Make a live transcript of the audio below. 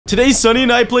Today, Sunny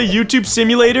and I play YouTube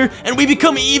Simulator, and we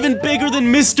become even bigger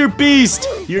than Mr. Beast.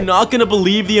 You're not gonna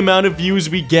believe the amount of views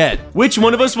we get. Which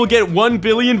one of us will get 1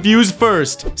 billion views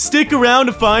first? Stick around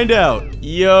to find out.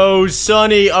 Yo,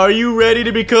 Sunny, are you ready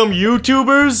to become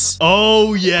YouTubers?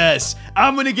 Oh, yes.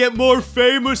 I'm gonna get more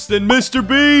famous than Mr.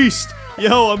 Beast.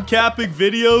 Yo, I'm capping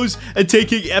videos and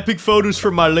taking epic photos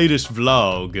for my latest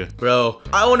vlog. Bro,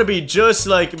 I want to be just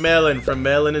like Melon from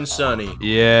Melon and Sunny.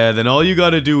 Yeah, then all you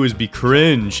gotta do is be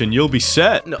cringe and you'll be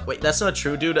set. No, wait, that's not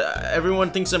true, dude.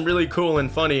 Everyone thinks I'm really cool and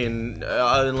funny and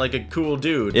like a cool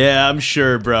dude. Yeah, I'm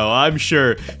sure, bro. I'm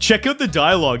sure. Check out the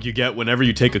dialogue you get whenever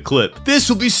you take a clip. This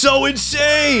will be so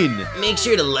insane! Make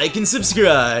sure to like and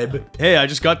subscribe. Hey, I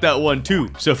just got that one too.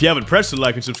 So if you haven't pressed the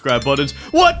like and subscribe buttons,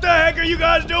 what the heck are you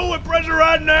guys doing? Press it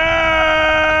right now!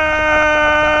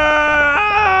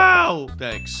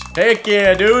 Thanks. Heck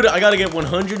yeah, dude. I gotta get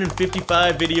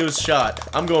 155 videos shot.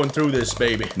 I'm going through this,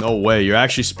 baby. No way, you're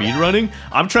actually speedrunning?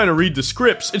 I'm trying to read the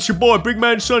scripts. It's your boy, Big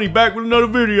Man Sunny, back with another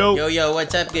video. Yo,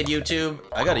 what's up, good YouTube?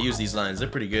 I gotta use these lines, they're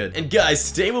pretty good. And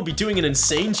guys, today we'll be doing an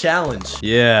insane challenge.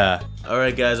 Yeah.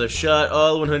 Alright guys, I've shot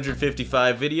all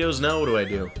 155 videos, now what do I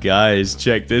do? Guys,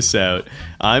 check this out.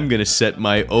 I'm gonna set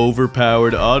my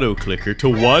overpowered auto clicker to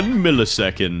 1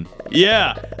 millisecond.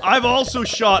 Yeah, I've also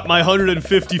shot my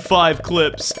 155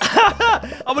 clips.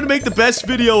 I'm gonna make the best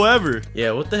video ever.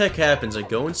 Yeah, what the heck happens? I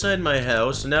go inside my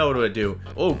house, now what do I do?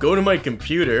 Oh, go to my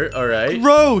computer, alright.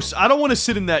 Gross, I don't want to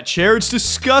sit in that chair, it's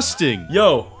disgusting.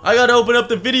 Yo, I gotta open up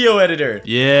the video editor.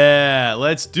 Yeah,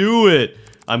 let's do it.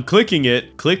 I'm clicking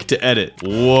it. Click to edit.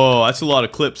 Whoa, that's a lot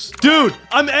of clips. Dude,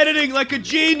 I'm editing like a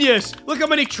genius. Look how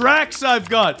many tracks I've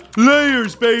got.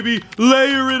 Layers, baby.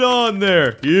 Layer it on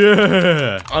there.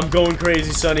 Yeah. I'm going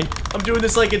crazy, Sunny. I'm doing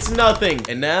this like it's nothing.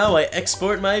 And now I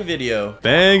export my video.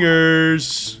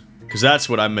 Bangers. Because that's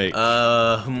what I make.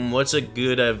 What's a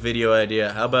good video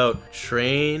idea? How about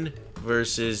train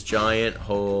versus giant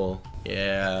hole?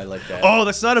 Yeah, I like that. Oh,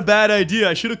 that's not a bad idea.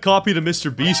 I should have copied a Mr.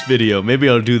 Beast video. Maybe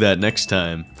I'll do that next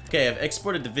time. Okay, I've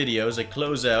exported the videos. I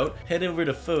close out, head over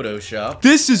to Photoshop.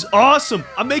 This is awesome.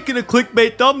 I'm making a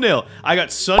clickbait thumbnail. I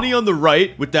got Sunny on the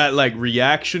right with that like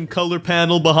reaction color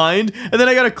panel behind, and then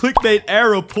I got a clickbait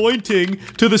arrow pointing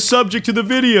to the subject of the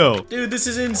video. Dude, this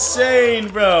is insane,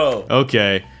 bro.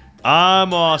 Okay.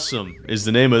 I'm awesome is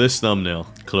the name of this thumbnail.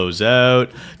 Close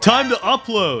out. Time to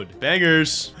upload.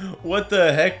 Bangers. What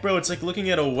the heck, bro? It's like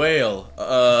looking at a whale.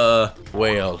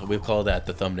 Whale. We'll call that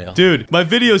the thumbnail. Dude, my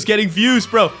video's getting views,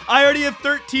 bro. I already have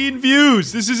 13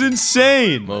 views. This is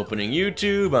insane. I'm opening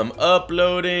YouTube. I'm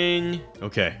uploading.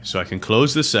 Okay, so I can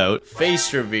close this out.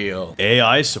 Face reveal.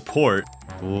 AI support.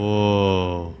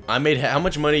 Whoa. How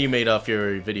much money you made off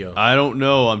your video? I don't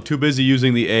know. I'm too busy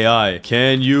using the AI.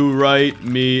 Can you write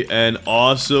me an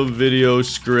awesome video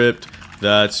script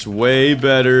that's way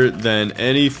better than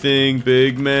anything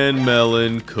Big Man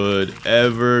Melon could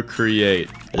ever create?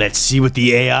 Let's see what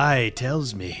the AI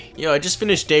tells me. Yo, I just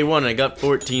finished day 1 and I got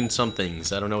 14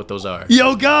 somethings. I don't know what those are.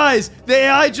 Yo, guys, the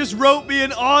AI just wrote me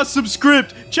an awesome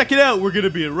script. Check it out. We're gonna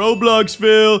be in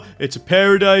Robloxville. It's a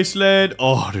paradise land.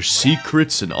 Oh, there's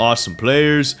secrets and awesome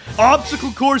players.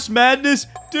 Obstacle course madness.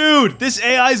 Dude, this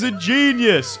AI is a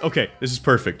genius. Okay, this is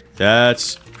perfect.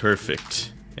 That's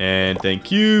perfect. And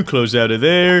thank you. Close out of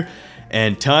there.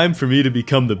 And time for me to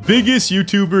become the biggest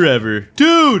YouTuber ever.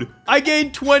 Dude, I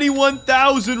gained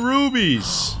 21,000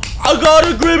 rubies. I got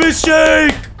a GRIMACE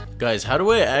shake! Guys, how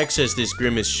do I access this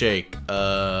GRIMACE shake?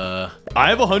 I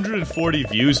have 140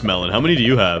 views, Melon. How many do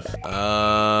you have?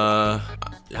 How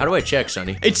do I check,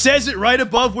 Sunny? It says it right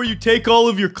above where you take all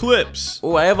of your clips.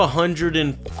 Oh, I have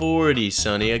 140,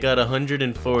 Sunny. I got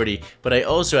 140. But I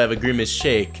also have a GRIMACE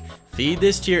shake. Feed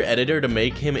this to your editor to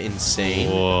make him insane.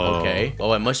 Whoa. Okay.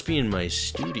 Oh, I must be in my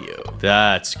studio.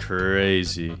 That's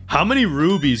crazy. How many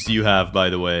rubies do you have, by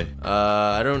the way?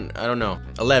 I don't know.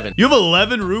 11. You have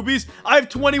 11 rubies? I have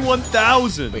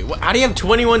 21,000. Wait, what? How do you have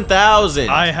 21,000?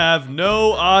 I have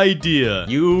no idea.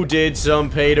 You did some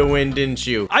pay to win, didn't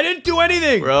you? I didn't do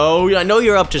anything. Bro, I know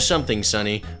you're up to something,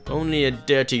 Sunny. Only a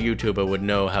dirty YouTuber would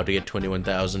know how to get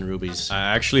 21,000 rubies.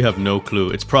 I actually have no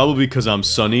clue. It's probably because I'm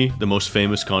Sunny, the most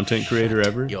famous content creator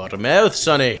ever. Your mouth,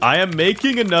 Sunny. I am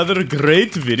making another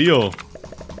great video.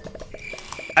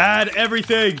 Add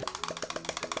everything.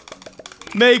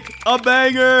 Make a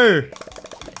banger.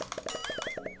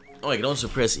 Oh, I can also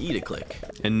press E to click.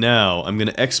 And now I'm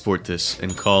gonna export this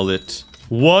and call it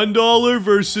 $1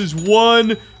 versus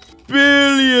 $1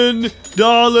 billion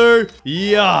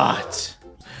yacht.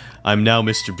 I'm now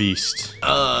Mr. Beast.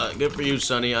 Good for you,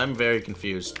 Sunny. I'm very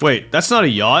confused. Wait, that's not a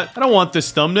yacht? I don't want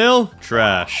this thumbnail.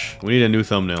 Trash. We need a new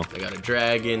thumbnail. I got a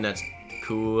dragon. That's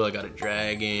cool. I got a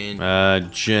dragon.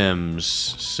 Gems.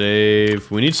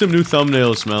 Save. We need some new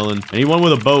thumbnails, Melon. I need one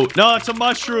with a boat. No, it's a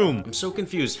mushroom. I'm so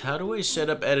confused. How do I set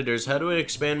up editors? How do I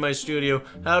expand my studio?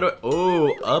 How do I...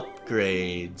 Oh,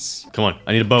 upgrades. Come on,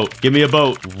 I need a boat. Give me a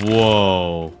boat.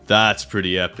 Whoa, that's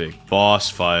pretty epic. Boss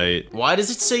fight. Why does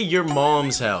it say your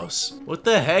mom's house? What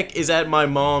the heck is at my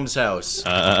mom's house?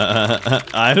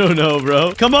 I don't know,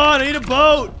 bro. Come on, I need a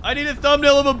boat. I need a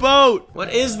thumbnail of a boat.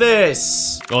 What is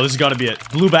this? Oh, this has got to be it.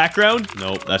 Blue background?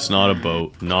 Nope, that's not a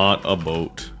boat. Not a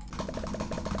boat.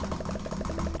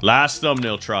 Last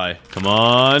thumbnail try. Come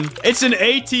on. It's an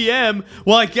ATM.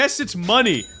 Well, I guess it's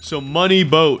money. So money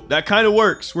boat. That kind of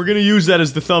works. We're going to use that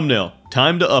as the thumbnail.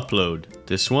 Time to upload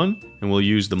this one. And we'll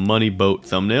use the money boat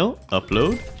thumbnail.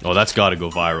 Upload. Oh, that's got to go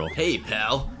viral. Hey,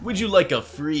 pal. Would you like a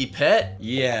free pet?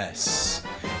 Yes.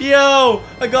 Yo,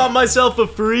 I got myself a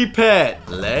free pet.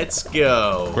 Let's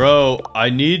go. Bro,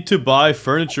 I need to buy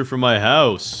furniture for my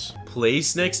house.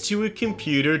 Place next to a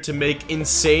computer to make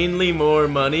insanely more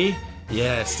money?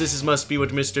 Yes, must be what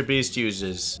Mr. Beast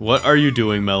uses. What are you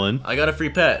doing, Melon? I got a free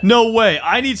pet. No way.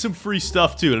 I need some free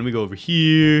stuff, too. Let me go over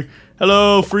here.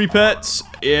 Hello, free pets.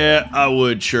 Yeah, I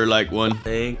would sure like one.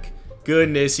 Thank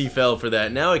goodness he fell for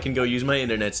that. Now I can go use my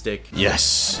internet stick.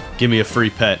 Yes. Give me a free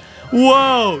pet.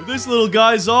 Whoa, this little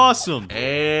guy's awesome.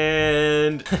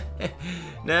 And...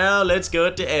 now let's go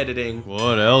to editing.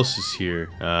 What else is here?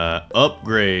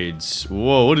 Upgrades.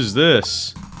 Whoa, what is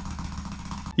this?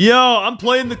 Yo, I'm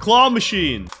playing the claw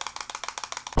machine.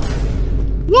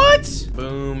 What?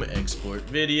 Boom, export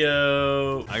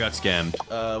video. I got scammed.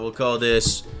 We'll call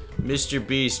this Mr.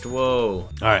 Beast, whoa.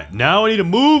 Alright, now I need to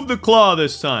move the claw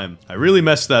this time. I really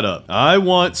messed that up. I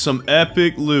want some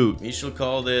epic loot. We shall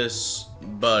call this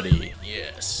Buddy,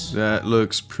 yes. That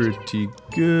looks pretty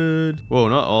good. Whoa,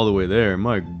 not all the way there,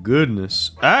 my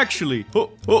goodness. Actually,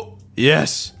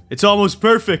 yes. It's almost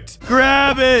perfect.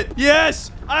 Grab it. Yes,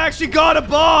 I actually got a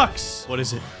box. What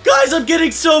is it? Guys, I'm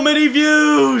getting so many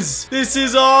views. This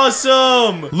is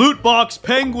awesome. Loot box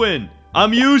penguin.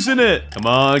 I'm using it. Come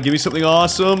on, give me something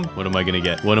awesome. What am I gonna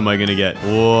get? What am I gonna get?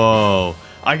 Whoa.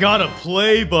 I got a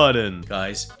play button.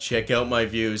 Guys, check out my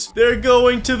views. They're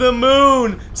going to the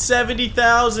moon.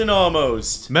 70,000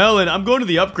 almost. Melon, I'm going to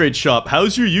the upgrade shop.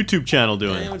 How's your YouTube channel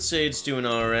doing? I would say it's doing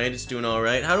all right. It's doing all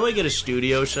right. How do I get a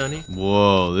studio, Sonny?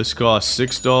 Whoa, this costs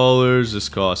 $6. This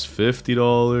costs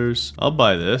 $50. I'll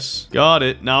buy this. Got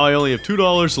it. Now I only have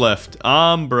 $2 left.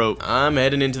 I'm broke. I'm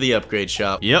heading into the upgrade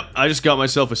shop. Yep, I just got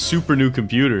myself a super new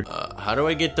computer. How do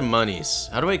I get the monies?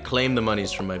 How do I claim the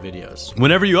monies from my videos?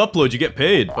 Whenever you upload, you get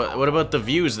paid. But what about the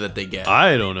views that they get?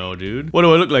 I don't know, dude. What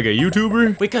do I look like, a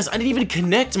YouTuber? Wait, guys, I didn't even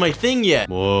connect my thing yet.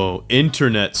 Whoa,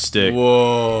 internet stick.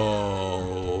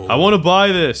 Whoa. I want to buy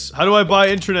this. How do I buy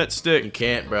internet stick? You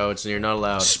can't, bro. You're not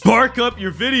allowed. Spark up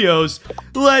your videos.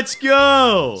 Let's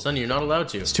go. Son, you're not allowed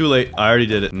to. It's too late. I already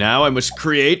did it. Now I must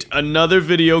create another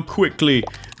video quickly.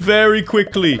 Very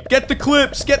quickly. Get the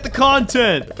clips. Get the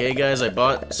content. Okay, guys, I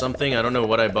bought something. I don't know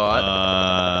what I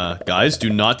bought. Guys,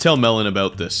 do not tell Melon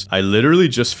about this. I literally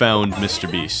just found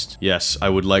Mr. Beast. Yes, I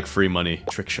would like free money.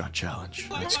 Trick shot challenge.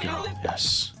 Let's go.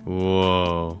 Yes.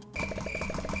 Whoa.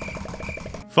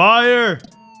 Fire!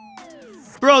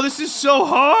 Bro, this is so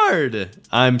hard.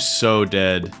 I'm so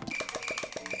dead.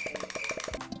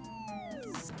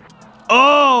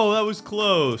 Oh, that was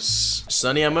close.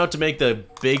 Sonny, I'm about to make the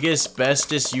biggest,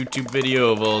 bestest YouTube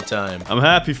video of all time. I'm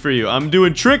happy for you. I'm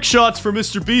doing trick shots for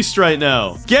Mr. Beast right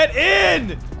now. Get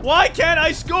in! Why can't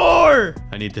I score?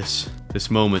 I need this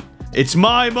moment. It's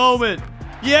my moment.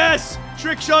 Yes!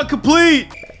 Trick shot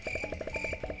complete!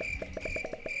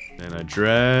 And I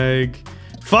drag.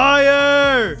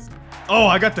 Fire! Oh,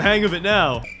 I got the hang of it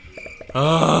now.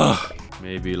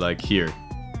 Maybe like here.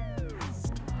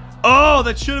 Oh,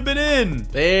 that should have been in.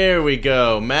 There we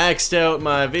go. Maxed out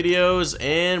my videos,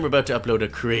 and we're about to upload a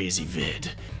crazy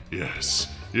vid. Yes.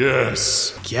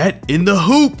 Yes. Get in the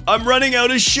hoop. I'm running out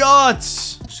of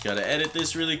shots. Just gotta edit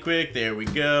this really quick. There we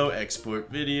go. Export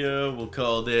video. We'll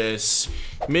call this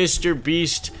Mr.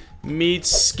 Beast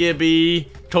meets Skibby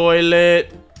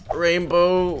Toilet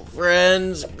Rainbow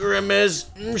Friends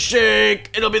Grimace Shake.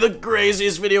 It'll be the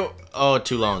craziest video. Oh,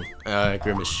 too long.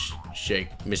 Grimace Shake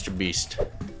Mr. Beast.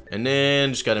 And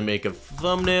then just gotta make a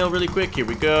thumbnail really quick. Here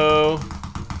we go.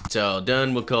 It's all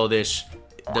done. We'll call this,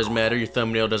 doesn't matter, your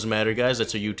thumbnail doesn't matter, guys.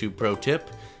 That's a YouTube pro tip.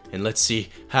 And let's see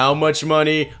how much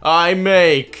money I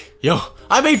make. Yo,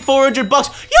 I made 400 bucks.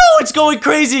 Yo, it's going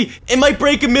crazy. It might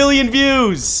break 1 million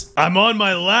views. I'm on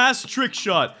my last trick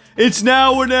shot. It's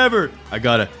now or never. I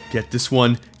gotta get this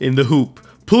one in the hoop.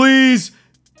 Please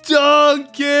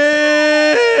dunk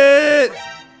it.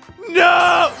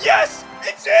 No, yes,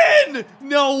 it's It's in!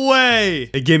 No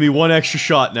way! It gave me one extra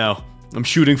shot now. I'm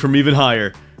shooting from even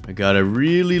higher. I gotta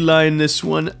really line this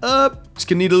one up. It's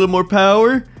gonna need a little more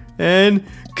power. And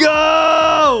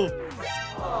go!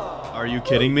 Are you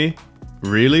kidding me?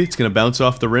 Really? It's gonna bounce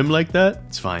off the rim like that?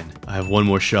 It's fine. I have one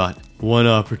more shot. One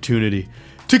opportunity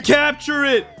to capture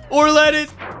it or let it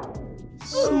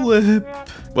slip.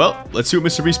 Well, let's see what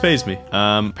Mr. Beast pays me.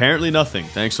 Apparently nothing.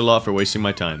 Thanks a lot for wasting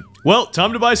my time. Well,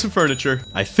 time to buy some furniture.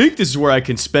 I think this is where I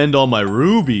can spend all my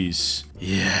rubies.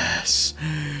 Yes.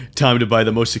 Time to buy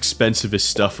the most expensivest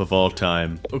stuff of all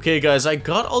time. Okay, guys, I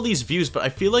got all these views, but I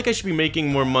feel like I should be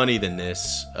making more money than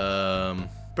this.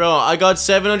 Bro, I got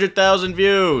 700,000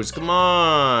 views. Come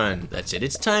on. That's it.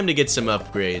 It's time to get some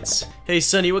upgrades. Hey,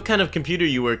 Sonny, what kind of computer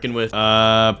you working with?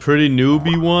 Pretty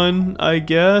newbie one, I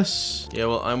guess. Yeah,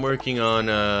 well, I'm working on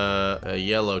a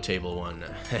yellow table one.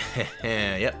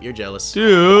 Yep, you're jealous.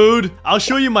 Dude, I'll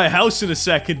show you my house in a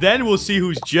second, then we'll see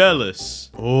who's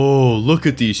jealous. Oh, look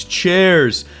at these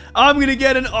chairs. I'm gonna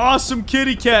get an awesome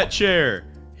kitty cat chair.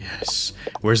 Yes.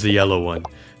 Where's the yellow one?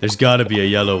 There's gotta be a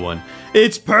yellow one.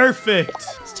 It's perfect!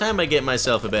 It's time I get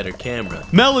myself a better camera.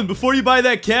 Melon, before you buy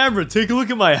that camera, take a look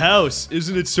at my house.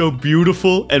 Isn't it so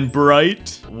beautiful and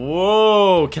bright?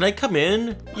 Whoa, can I come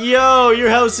in? Yo, your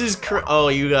house is oh,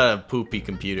 you got a poopy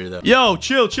computer though. Yo,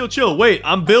 chill, chill, chill. Wait,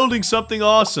 I'm building something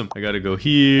awesome. I gotta go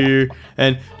here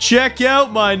and check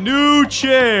out my new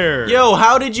chair. Yo,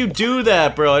 how did you do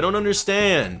that, bro? I don't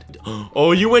understand.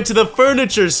 Oh, you went to the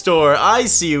furniture store. I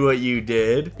see what you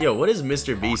did. Yo, what is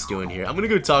Mr. Beast doing here? I'm gonna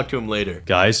go talk to him later.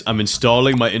 Guys, I'm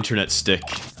installing my internet stick.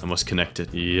 I must connect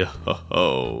it.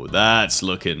 Yo, that's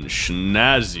looking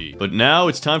snazzy. But now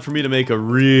it's time for me to make a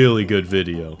really good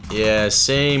video. Yeah,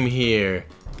 same here.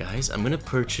 Guys, I'm gonna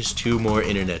purchase 2 more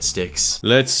internet sticks.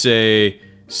 Let's say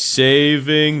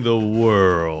saving the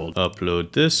world.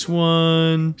 Upload this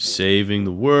one. Saving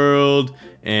the world.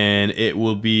 And it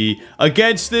will be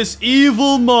against this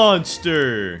evil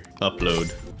monster.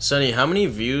 Upload. Sonny, how many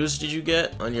views did you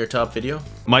get on your top video?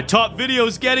 My top video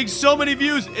is getting so many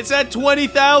views. It's at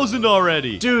 20,000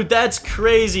 already. Dude, that's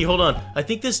crazy. Hold on. I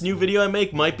think this new video I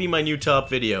make might be my new top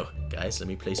video. Guys, let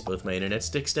me place both my internet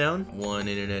sticks down. One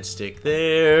internet stick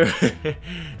there.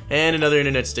 And another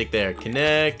internet stick there.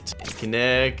 Connect. And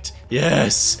connect.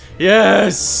 Yes.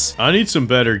 Yes. I need some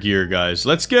better gear, guys.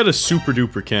 Let's get a super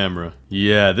duper camera.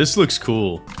 Yeah, this looks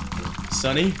cool.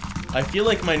 Sonny, I feel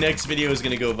like my next video is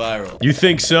gonna go viral. You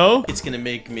think so? It's gonna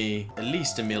make me at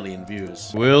least 1 million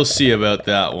views. We'll see about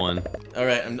that one.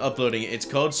 Alright, I'm uploading it. It's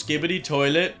called Skibbity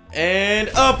Toilet. And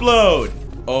upload!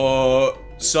 Oh,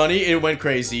 Sonny, it went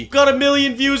crazy. Got 1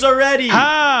 million views already!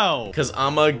 How? Cause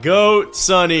I'm a goat,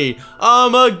 Sonny.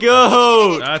 I'm a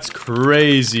goat! That's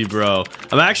crazy, bro.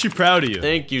 I'm actually proud of you.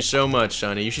 Thank you so much,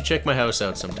 Sonny. You should check my house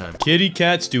out sometime. Kitty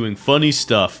cat's doing funny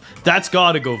stuff. That's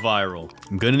gotta go viral.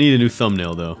 I'm gonna need a new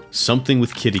thumbnail, though. Something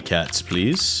with kitty cats,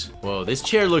 please. Whoa, this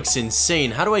chair looks insane.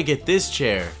 How do I get this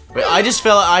chair? Wait, I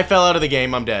fell out of the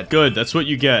game. I'm dead. Good, that's what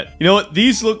you get. You know what?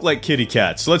 These look like kitty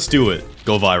cats. Let's do it.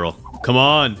 Go viral. Come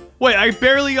on. Wait, I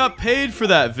barely got paid for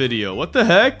that video. What the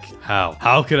heck? How?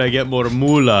 How can I get more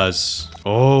mulas?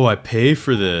 Oh, I pay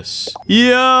for this.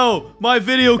 Yo, my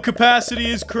video capacity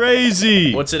is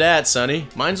crazy. What's it at, Sonny?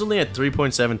 Mine's only at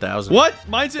 3.7 thousand. What?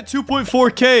 Mine's at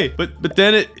 2.4K. But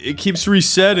then it keeps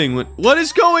resetting. What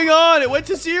is going on? It went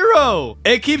to 0.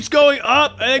 It keeps going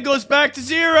up and it goes back to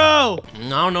 0.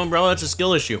 No, bro, that's a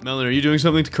skill issue. Melon, are you doing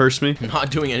something to curse me? I'm not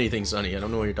doing anything, Sonny. I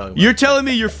don't know what you're talking about. You're telling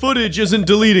me your footage isn't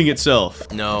deleting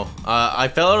itself? No. I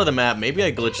fell out of the map. Maybe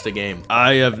I glitched the game.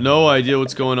 I have no idea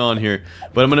what's going on here,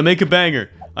 but I'm gonna make a banger.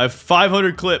 I have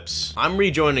 500 clips. I'm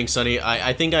rejoining, Sonny.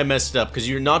 I think I messed it up because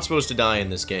you're not supposed to die in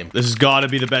this game. This has got to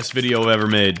be the best video I've ever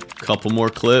made. Couple more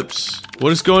clips.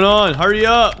 What is going on? Hurry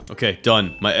up. Okay,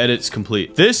 done. My edit's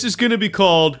complete. This is gonna be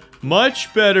called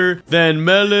much better than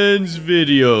Melon's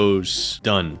videos.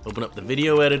 Done. Open up the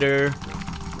video editor.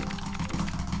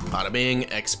 Bada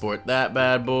bing, export that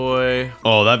bad boy.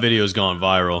 Oh, that video's gone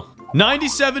viral.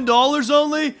 $97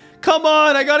 only? Come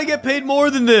on, I gotta get paid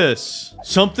more than this.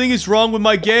 Something is wrong with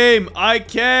my game. I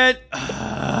can't.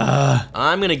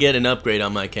 I'm gonna get an upgrade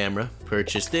on my camera.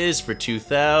 Purchase this for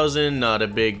 2,000, not a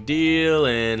big deal,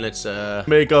 and let's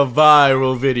make a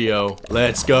viral video.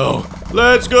 Let's go.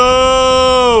 Let's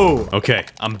go! Okay,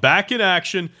 I'm back in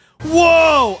action.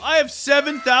 Whoa! I have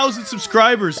 7,000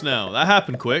 subscribers now. That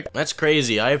happened quick. That's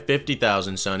crazy. I have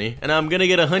 50,000, Sonny. And I'm gonna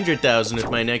get 100,000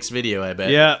 with my next video, I bet.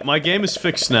 Yeah, my game is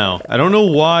fixed now. I don't know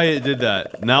why it did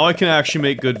that. Now I can actually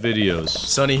make good videos.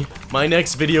 Sonny, my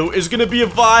next video is gonna be a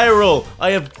viral. I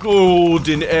have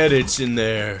golden edits in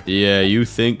there. Yeah, you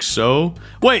think so?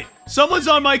 Wait, Someone's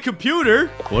on my computer.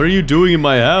 What are you doing in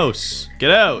my house?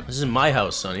 Get out. This is my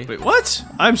house, Sonny. Wait, what?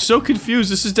 I'm so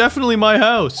confused. This is definitely my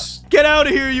house. Get out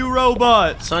of here, you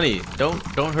robot. Sonny, don't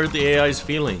hurt the AI's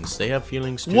feelings. They have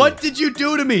feelings too. What did you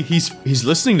do to me? He's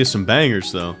listening to some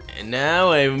bangers, though. And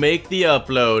now I make the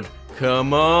upload.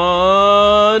 Come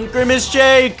on, Grimace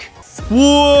Jake.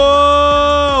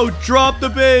 Whoa! Drop the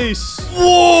bass.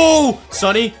 Whoa!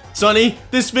 Sonny,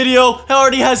 this video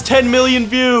already has 10 million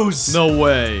views. No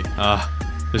way.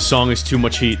 This song is too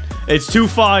much heat. It's too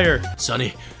fire.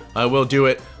 Sonny, I will do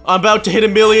it. I'm about to hit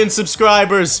 1 million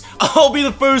subscribers. I'll be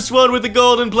the first one with the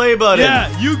golden play button.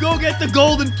 Yeah, you go get the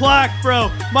golden plaque,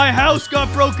 bro. My house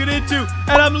got broken into,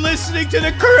 and I'm listening to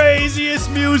the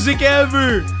craziest music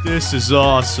ever. This is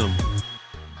awesome.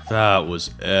 That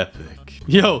was epic.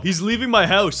 Yo, he's leaving my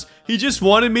house. He just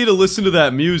wanted me to listen to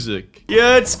that music.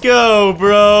 Let's go,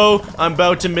 bro. I'm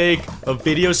about to make a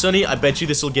video, Sonny. I bet you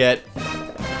this will get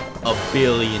 1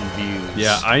 billion views.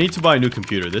 Yeah, I need to buy a new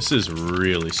computer. This is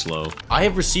really slow. I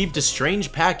have received a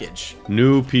strange package.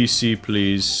 New PC,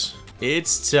 please.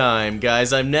 It's time,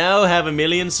 guys. I now have 1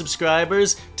 million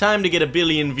subscribers. Time to get a 1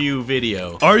 billion view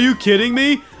video. Are you kidding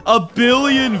me? 1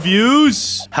 billion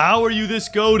views? How are you this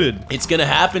goated? It's gonna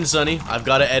happen, Sonny. I've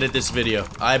got to edit this video.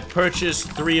 I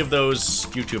purchased 3 of those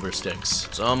YouTuber sticks.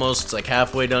 It's like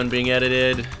halfway done being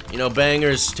edited. You know,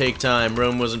 bangers take time.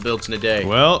 Rome wasn't built in a day.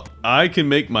 Well, I can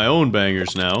make my own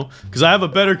bangers now, because I have a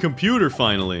better computer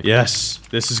finally. Yes,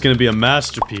 this is gonna be a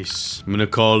masterpiece. I'm gonna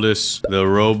call this the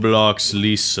Roblox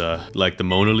Lisa, like the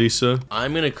Mona Lisa.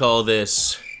 I'm gonna call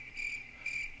this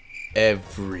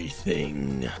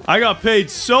everything. I got paid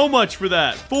so much for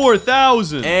that.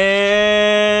 4,000.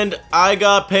 And I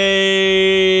got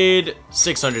paid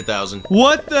 600,000.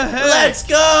 What the heck? Let's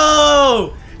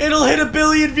go! It'll hit 1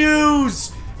 billion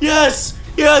views! Yes!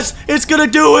 Yes, it's gonna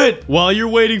do it! While you're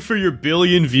waiting for your 1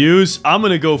 billion views, I'm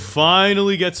gonna go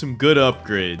finally get some good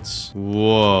upgrades.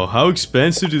 Whoa, how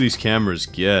expensive do these cameras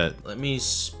get? Let me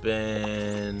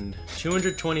spend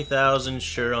 220,000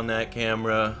 sure on that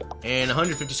camera and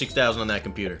 156,000 on that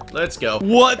computer. Let's go.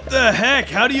 What the heck?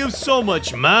 How do you have so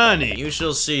much money? You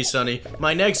shall see, Sonny.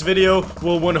 My next video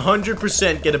will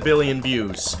 100% get 1 billion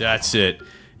views. That's it.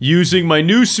 Using my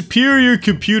new superior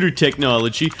computer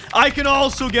technology, I can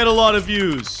also get a lot of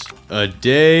views. A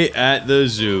day at the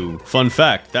zoo. Fun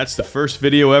fact, that's the first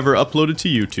video ever uploaded to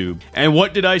YouTube. And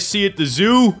what did I see at the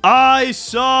zoo? I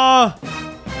saw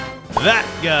that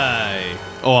guy.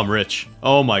 Oh, I'm rich.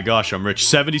 Oh my gosh, I'm rich.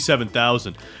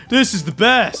 77,000. This is the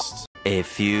best. A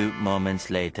few moments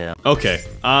later. Okay,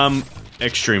 I'm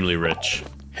extremely rich.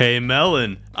 Hey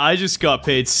Melon, I just got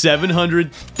paid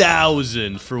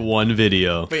 700,000 for one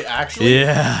video. Wait, actually?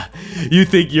 Yeah, you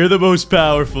think you're the most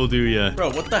powerful, do ya?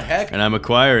 Bro, what the heck? And I'm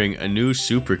acquiring a new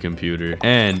supercomputer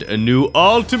and a new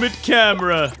ultimate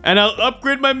camera. And I'll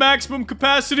upgrade my maximum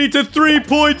capacity to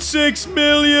 3.6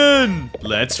 million.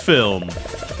 Let's film.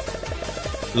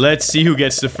 Let's see who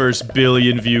gets the first 1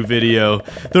 billion view video.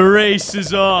 The race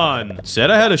is on. Said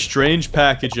I had a strange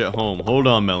package at home. Hold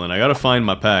on, Melon. I gotta find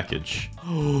my package.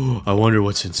 Oh, I wonder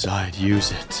what's inside.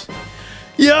 Use it.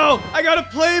 Yo, I got a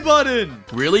play button.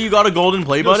 Really? You got a golden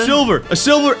play button? A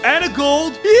silver and a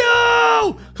gold.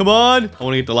 Yo, come on. I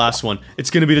want to get the last one.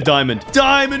 It's gonna be the diamond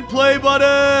play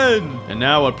button. And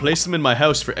now I'll place them in my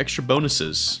house for extra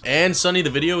bonuses. And Sonny,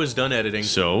 the video is done editing.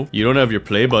 So you don't have your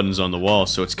play buttons on the wall,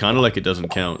 so it's kind of like it doesn't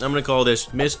count. I'm gonna call this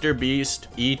Mr. Beast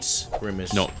Eats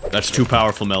Grimace. No, that's too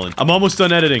powerful, Melon. I'm almost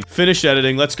done editing. Finished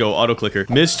editing. Let's go. Auto clicker.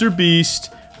 Mr.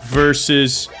 Beast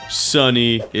versus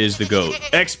Sonny is the GOAT.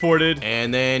 Exported.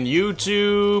 And then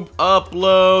YouTube,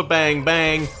 upload, bang,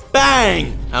 bang,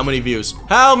 bang! How many views?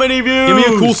 How many views? Give me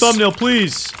a cool thumbnail,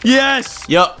 please. Yes!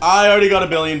 Yep, I already got 1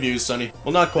 billion views, Sonny.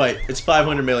 Well, not quite. It's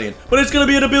 500 million. But it's gonna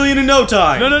be at 1 billion in no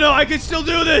time. No, I can still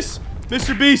do this!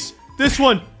 Mr. Beast, this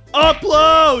one.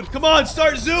 Upload! Come on,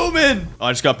 start zooming! Oh,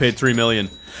 I just got paid 3 million.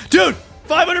 Dude,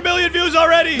 500 million views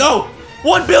already! No!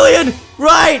 1 billion!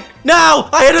 Right now!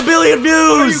 I hit 1 billion views!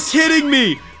 Are you kidding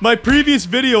me? My previous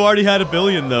video already had 1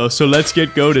 billion though, so let's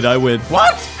get goated. I win.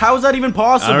 What? How is that even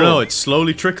possible? I don't know, it's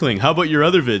slowly trickling. How about your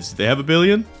other vids? They have 1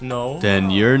 billion? No.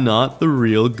 Then you're not the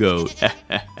real GOAT.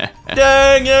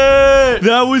 Dang it!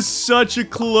 That was such a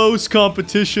close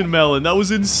competition, Melon. That was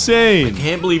insane.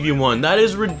 Can't believe you won. That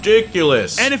is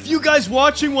ridiculous. And if you guys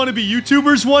watching want to be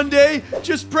YouTubers one day,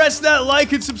 just press that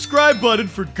like and subscribe button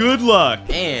for good luck.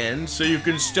 And so you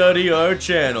can study our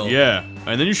channel. Yeah,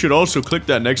 and then you should also click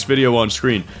that next video on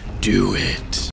screen. Do it.